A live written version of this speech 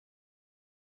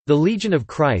The Legion of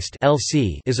Christ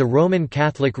 (LC) is a Roman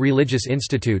Catholic religious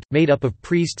institute, made up of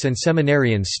priests and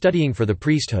seminarians studying for the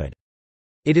priesthood.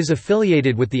 It is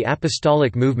affiliated with the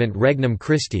apostolic movement Regnum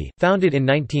Christi, founded in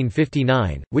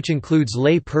 1959, which includes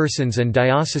lay persons and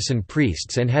diocesan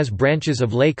priests and has branches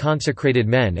of lay consecrated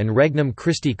men and Regnum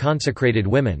Christi consecrated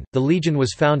women. The Legion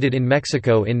was founded in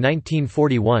Mexico in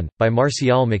 1941 by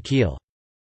Marcial Maciel.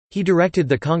 He directed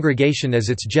the congregation as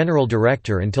its general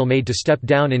director until made to step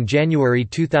down in January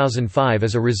 2005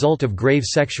 as a result of grave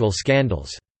sexual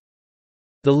scandals.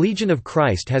 The Legion of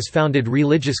Christ has founded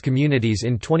religious communities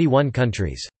in 21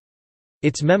 countries.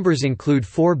 Its members include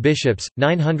 4 bishops,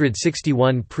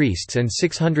 961 priests and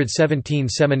 617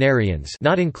 seminarians,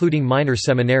 not including minor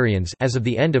seminarians, as of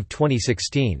the end of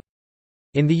 2016.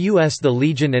 In the U.S. the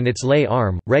Legion and its lay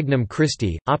arm, Regnum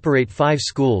Christi, operate 5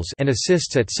 schools and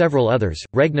assists at several others.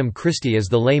 Regnum Christi is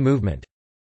the lay movement.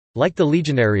 Like the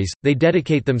legionaries, they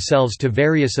dedicate themselves to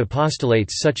various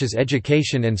apostolates such as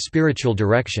education and spiritual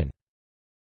direction.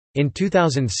 In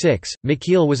 2006,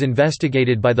 Maciel was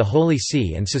investigated by the Holy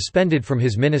See and suspended from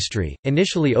his ministry,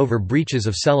 initially over breaches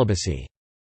of celibacy.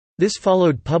 This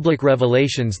followed public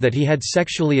revelations that he had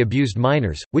sexually abused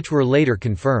minors, which were later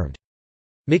confirmed.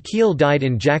 Maciel died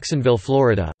in Jacksonville,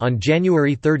 Florida, on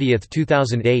January 30,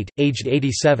 2008, aged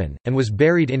 87, and was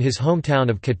buried in his hometown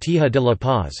of Cotija de la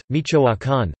Paz,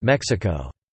 Michoacán,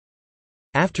 Mexico.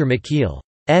 After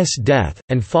Maciel's death,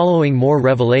 and following more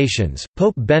revelations,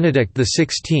 Pope Benedict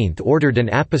XVI ordered an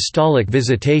apostolic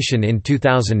visitation in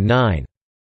 2009.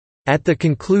 At the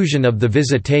conclusion of the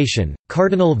visitation,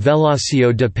 Cardinal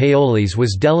Velasio de Paolis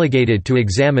was delegated to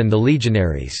examine the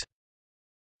legionaries'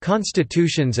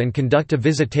 constitutions and conduct a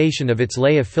visitation of its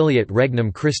lay affiliate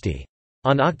Regnum Christi.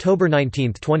 On October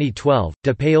 19, 2012,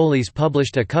 de Paolis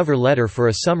published a cover letter for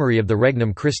a summary of the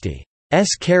Regnum Christi's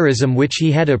charism which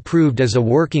he had approved as a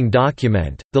working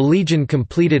document. The Legion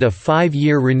completed a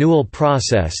 5-year renewal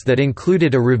process that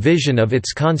included a revision of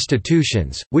its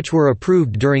constitutions, which were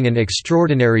approved during an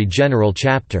extraordinary general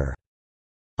chapter.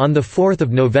 On 4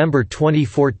 November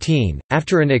 2014,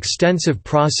 after an extensive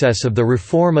process of the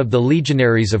reform of the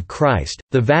Legionaries of Christ,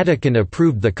 the Vatican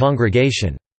approved the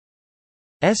congregation's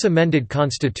amended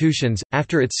constitutions.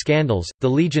 After its scandals, the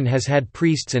Legion has had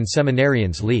priests and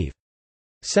seminarians leave.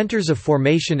 Centers of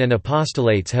formation and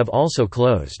apostolates have also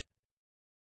closed.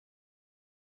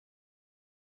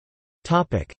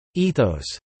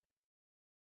 Ethos.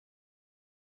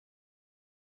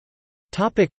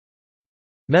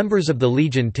 Members of the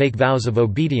Legion take vows of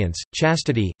obedience,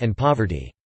 chastity, and poverty.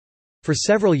 For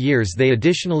several years they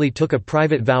additionally took a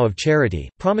private vow of charity,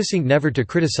 promising never to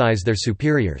criticize their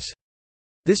superiors.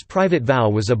 This private vow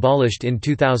was abolished in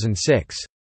 2006.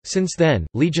 Since then,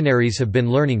 legionaries have been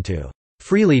learning to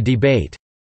freely debate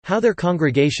how their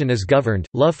congregation is governed.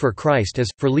 Love for Christ is,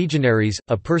 for legionaries,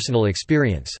 a personal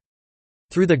experience.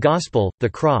 Through the Gospel, the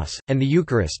Cross, and the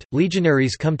Eucharist,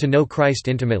 legionaries come to know Christ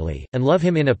intimately, and love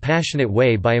Him in a passionate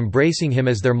way by embracing Him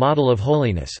as their model of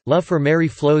holiness. Love for Mary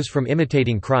flows from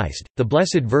imitating Christ. The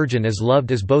Blessed Virgin is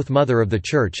loved as both Mother of the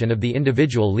Church and of the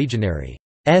individual legionary's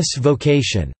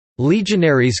vocation.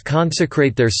 Legionaries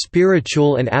consecrate their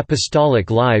spiritual and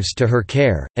apostolic lives to her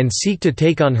care, and seek to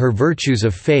take on her virtues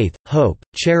of faith, hope,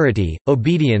 charity,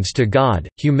 obedience to God,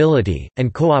 humility,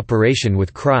 and cooperation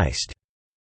with Christ.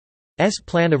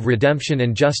 Plan of redemption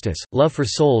and justice. Love for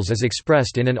souls is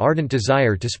expressed in an ardent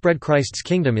desire to spread Christ's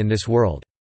kingdom in this world.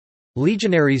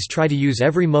 Legionaries try to use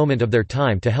every moment of their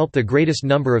time to help the greatest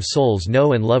number of souls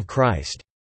know and love Christ.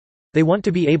 They want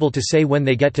to be able to say when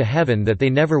they get to heaven that they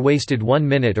never wasted 1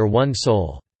 minute or 1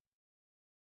 soul.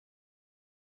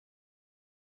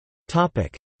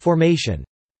 Formation.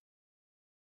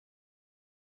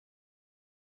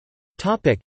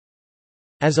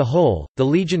 As a whole, the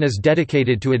Legion is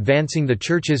dedicated to advancing the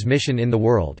Church's mission in the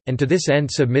world, and to this end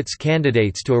submits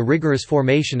candidates to a rigorous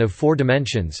formation of 4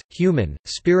 dimensions: human,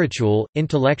 spiritual,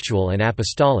 intellectual and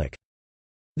apostolic.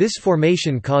 This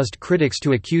formation caused critics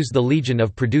to accuse the Legion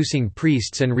of producing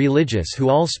priests and religious who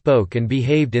all spoke and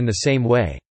behaved in the same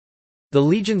way. The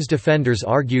Legion's defenders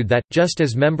argued that, just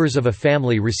as members of a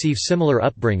family receive similar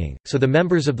upbringing, so the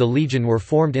members of the Legion were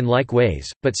formed in like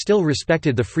ways, but still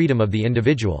respected the freedom of the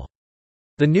individual.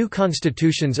 The new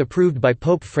constitutions approved by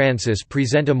Pope Francis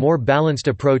present a more balanced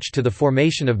approach to the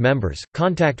formation of members.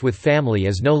 Contact with family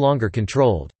is no longer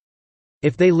controlled.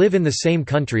 If they live in the same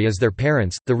country as their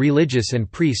parents, the religious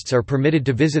and priests are permitted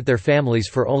to visit their families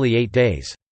for only 8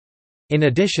 days. In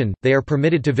addition, they are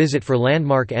permitted to visit for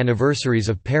landmark anniversaries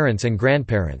of parents and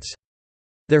grandparents.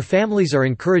 Their families are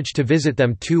encouraged to visit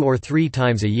them 2 or 3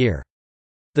 times a year.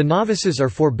 The novices are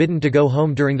forbidden to go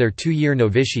home during their 2-year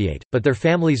novitiate, but their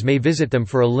families may visit them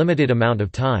for a limited amount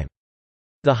of time.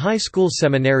 The high school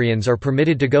seminarians are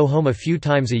permitted to go home a few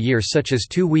times a year, such as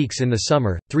 2 weeks in the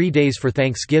summer, 3 days for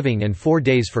Thanksgiving and 4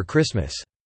 days for Christmas.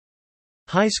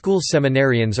 High school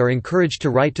seminarians are encouraged to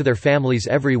write to their families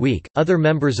every week. Other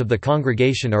members of the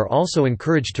congregation are also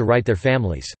encouraged to write their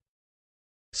families.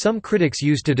 Some critics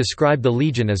used to describe the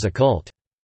Legion as a cult.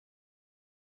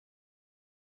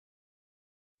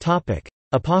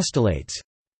 Apostolates.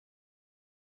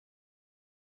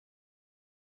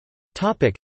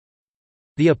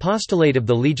 The apostolate of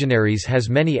the legionaries has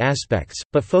many aspects,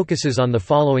 but focuses on the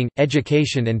following: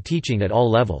 education and teaching at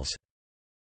all levels.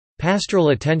 Pastoral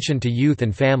attention to youth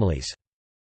and families.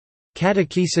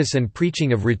 Catechesis and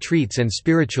preaching of retreats and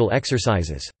spiritual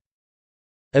exercises.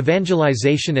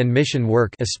 Evangelization and mission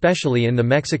work, especially in the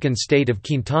Mexican state of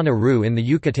Quintana Roo in the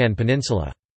Yucatan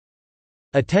Peninsula.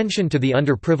 Attention to the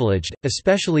underprivileged,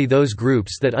 especially those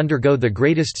groups that undergo the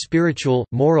greatest spiritual,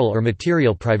 moral or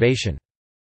material privation.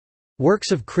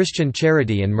 Works of Christian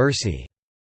charity and mercy.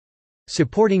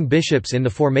 Supporting bishops in the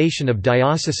formation of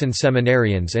diocesan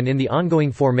seminarians and in the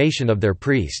ongoing formation of their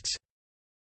priests.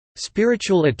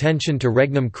 Spiritual attention to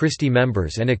Regnum Christi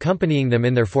members and accompanying them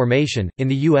in their formation. In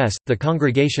the U.S., the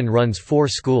congregation runs 4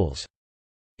 schools.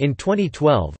 In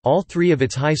 2012, all 3 of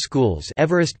its high schools,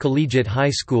 Everest Collegiate High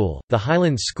School, the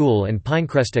Highlands School and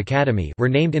Pinecrest Academy, were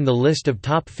named in the list of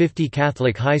top 50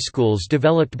 Catholic high schools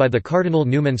developed by the Cardinal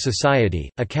Newman Society,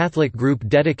 a Catholic group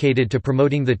dedicated to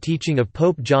promoting the teaching of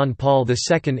Pope John Paul II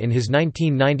in his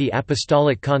 1990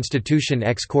 Apostolic Constitution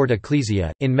Ex Cort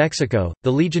Ecclesia. In Mexico,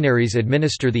 the Legionaries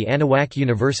administer the Anahuac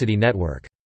University Network.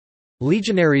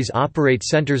 Legionaries operate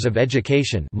centers of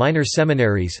education, minor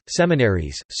seminaries,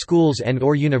 schools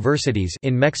and/or universities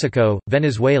in Mexico,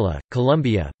 Venezuela,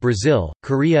 Colombia, Brazil,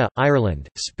 Korea, Ireland,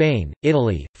 Spain,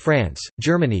 Italy, France,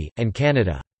 Germany, and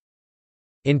Canada.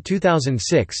 In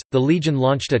 2006, the Legion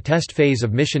launched a test phase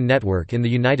of Mission Network in the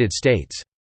United States.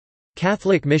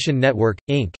 Catholic Mission Network,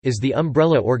 Inc., is the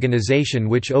umbrella organization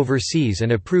which oversees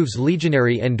and approves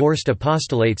legionary-endorsed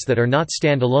apostolates that are not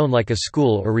stand-alone like a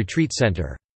school or retreat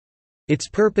center. Its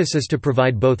purpose is to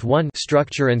provide both 1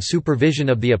 structure and supervision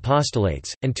of the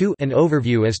apostolates, and 2 an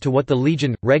overview as to what the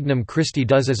Legion, Regnum Christi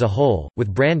does as a whole,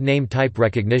 with brand name type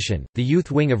recognition. The youth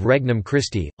wing of Regnum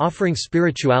Christi, offering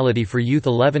spirituality for youth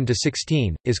 11 to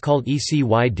 16, is called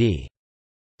ECYD.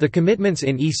 The commitments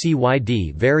in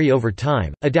ECYD vary over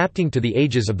time, adapting to the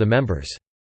ages of the members.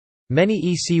 Many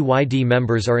ECYD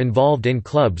members are involved in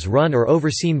clubs run or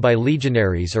overseen by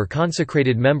legionaries or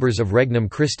consecrated members of Regnum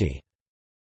Christi.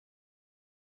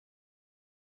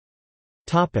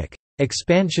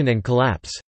 Expansion and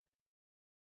collapse.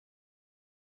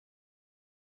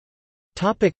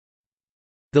 The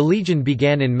Legion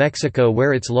began in Mexico,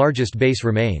 where its largest base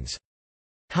remains.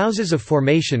 Houses of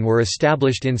formation were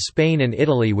established in Spain and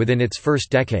Italy within its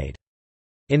first decade.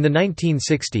 In the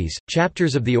 1960s,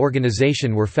 chapters of the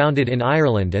organization were founded in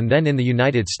Ireland and then in the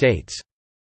United States.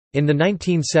 In the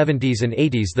 1970s and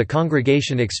 80s the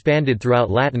congregation expanded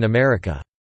throughout Latin America.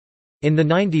 In the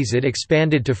 90s it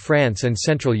expanded to France and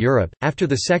Central Europe. After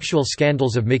the sexual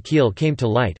scandals of Michiel came to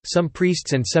light, some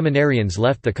priests and seminarians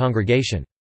left the congregation.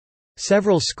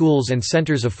 Several schools and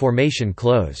centers of formation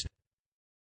closed.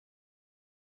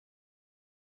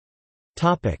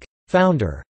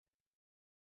 Founder.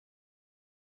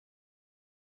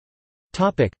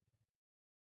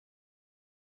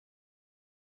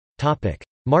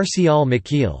 Marcial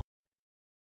Michiel.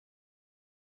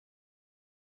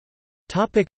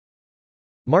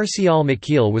 Marcial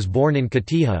Michiel was born in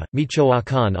Cotija,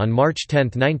 Michoacán on March 10,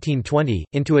 1920,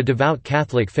 into a devout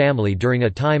Catholic family during a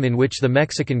time in which the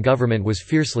Mexican government was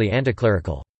fiercely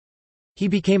anticlerical. He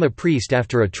became a priest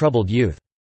after a troubled youth.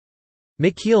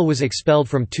 Michiel was expelled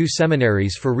from 2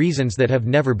 seminaries for reasons that have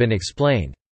never been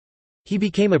explained. He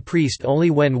became a priest only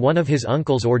when one of his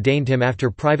uncles ordained him after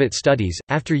private studies.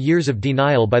 After years of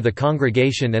denial by the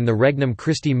congregation and the Regnum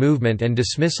Christi movement and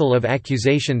dismissal of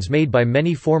accusations made by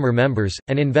many former members,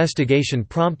 an investigation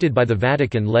prompted by the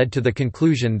Vatican led to the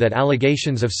conclusion that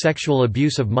allegations of sexual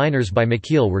abuse of minors by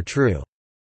Michiel were true.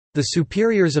 The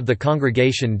superiors of the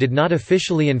congregation did not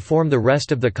officially inform the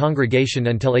rest of the congregation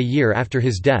until a year after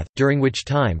his death, during which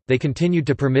time, they continued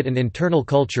to permit an internal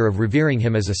culture of revering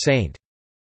him as a saint.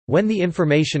 When the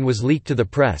information was leaked to the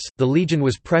press, the Legion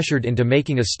was pressured into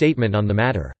making a statement on the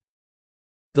matter.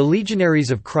 The Legionaries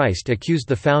of Christ accused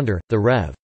the founder, the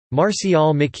Rev.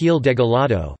 Marcial Miquel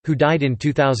Degollado, who died in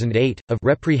 2008, of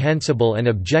reprehensible and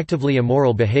objectively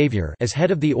immoral behavior as head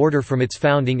of the order from its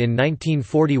founding in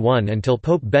 1941 until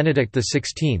Pope Benedict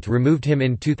XVI removed him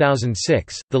in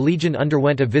 2006. The Legion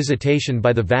underwent a visitation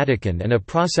by the Vatican and a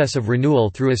process of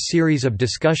renewal through a series of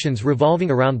discussions revolving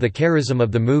around the charism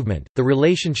of the movement, the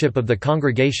relationship of the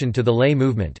congregation to the lay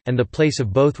movement, and the place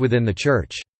of both within the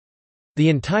Church. The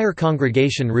entire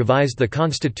congregation revised the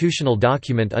constitutional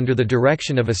document under the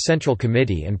direction of a central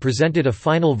committee and presented a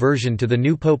final version to the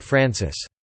new Pope Francis.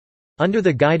 Under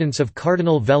the guidance of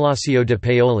Cardinal Velasio de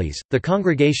Paolis, the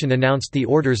congregation announced the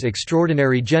Order's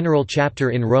Extraordinary General Chapter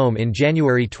in Rome in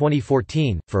January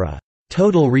 2014, for a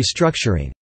 «total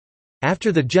restructuring».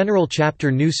 After the General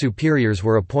Chapter, new superiors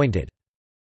were appointed.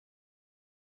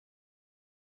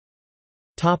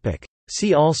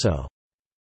 See also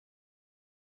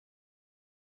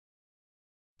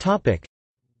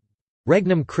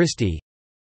Regnum Christi,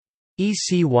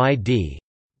 ECYD,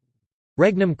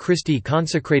 Regnum Christi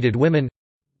consecrated women,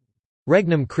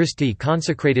 Regnum Christi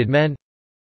consecrated men,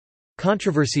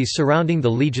 controversies surrounding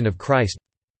the Legion of Christ.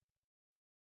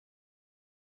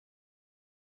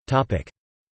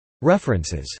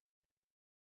 References.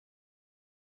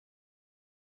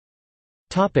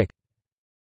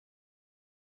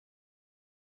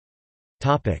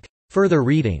 Further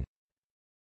reading.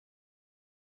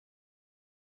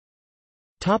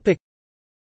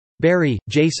 Barry,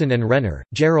 Jason and Renner,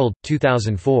 Gerald,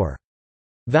 2004.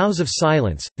 Vows of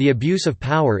Silence, The Abuse of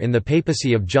Power in the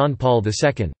Papacy of John Paul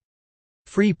II.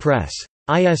 Free Press.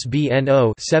 ISBN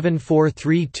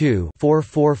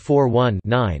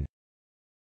 0-7432-4441-9.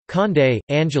 Condé,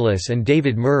 Angelus and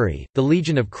David Murray, The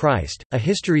Legion of Christ, A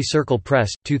History Circle Press,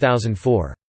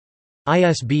 2004.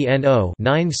 ISBN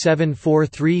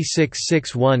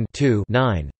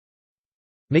 0-9743661-2-9.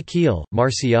 Miquel,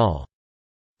 Marcial.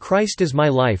 Christ is My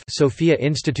Life, Sophia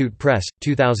Institute Press,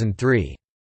 2003.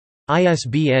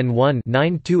 ISBN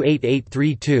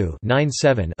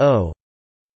 1-928832-97-0.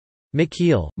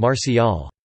 Miquel,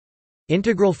 Marcial.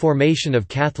 Integral Formation of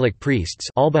Catholic Priests,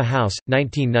 Alba House,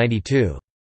 1992.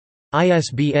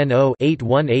 ISBN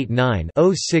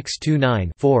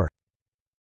 0-8189-0629-4.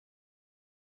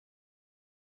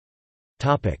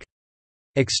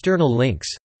 External links.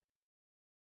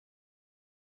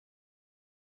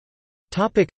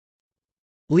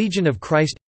 Legion of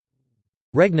Christ,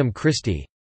 Regnum Christi,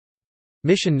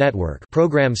 Mission Network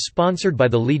programs sponsored by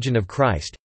the Legion of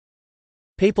Christ,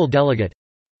 Papal Delegate,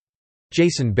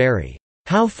 Jason Berry,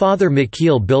 How Father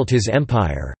Miquel Built His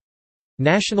Empire,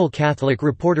 National Catholic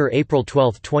Reporter, April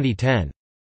 12, 2010.